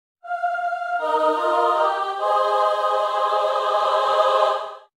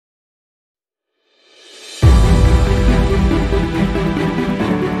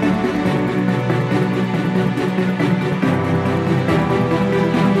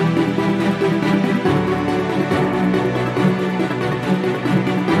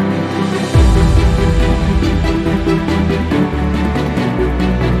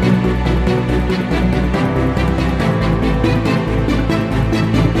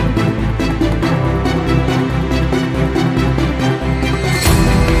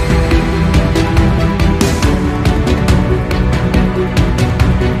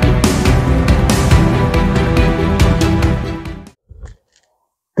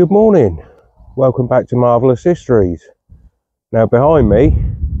Good morning, welcome back to Marvellous Histories. Now behind me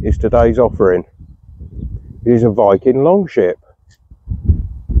is today's offering. It is a Viking longship.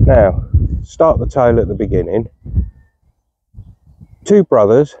 Now, start the tale at the beginning. Two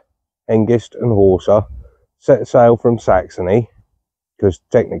brothers, Hengist and Horsa, set sail from Saxony, because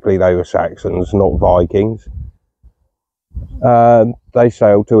technically they were Saxons, not Vikings. They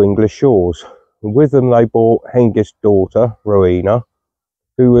sailed to English shores. And with them they brought Hengist's daughter, Rowena,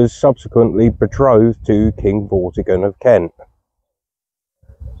 who was subsequently betrothed to King Vortigern of Kent.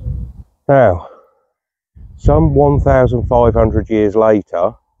 Now, some 1,500 years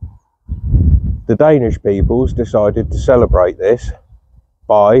later, the Danish peoples decided to celebrate this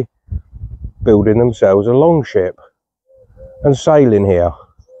by building themselves a longship and sailing here.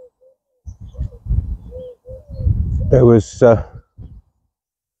 There was a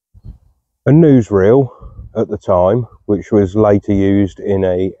newsreel at the time, which was later used in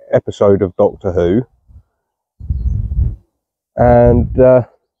an episode of Doctor Who, and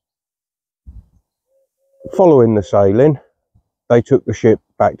following the sailing they took the ship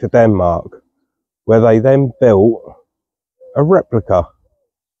back to Denmark, where they then built a replica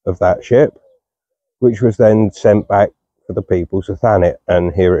of that ship, which was then sent back for the people to than it,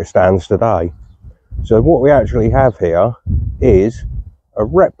 and here it stands today. So what we actually have here is a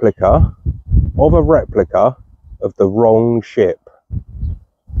replica of a replica of the wrong ship.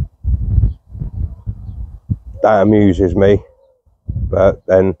 That amuses me, but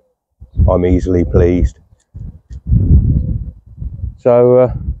then I'm easily pleased.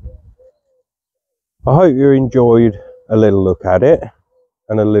 So I hope you enjoyed a little look at it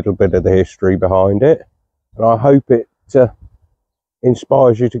and a little bit of the history behind it, and I hope it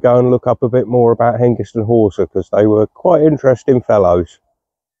inspires you to go and look up a bit more about Hengist and Horsa, because they were quite interesting fellows.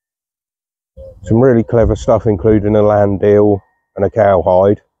 Some really clever stuff, including a land deal and a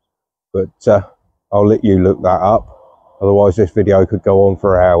cowhide, but I'll let you look that up, otherwise this video could go on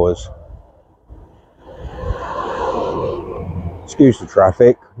for hours. Excuse the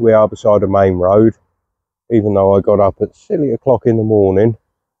traffic, we are beside a main road, even though I got up at silly o'clock in the morning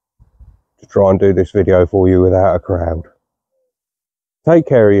to try and do this video for you without a crowd. Take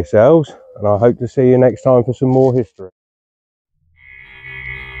care of yourselves, and I hope to see you next time for some more history.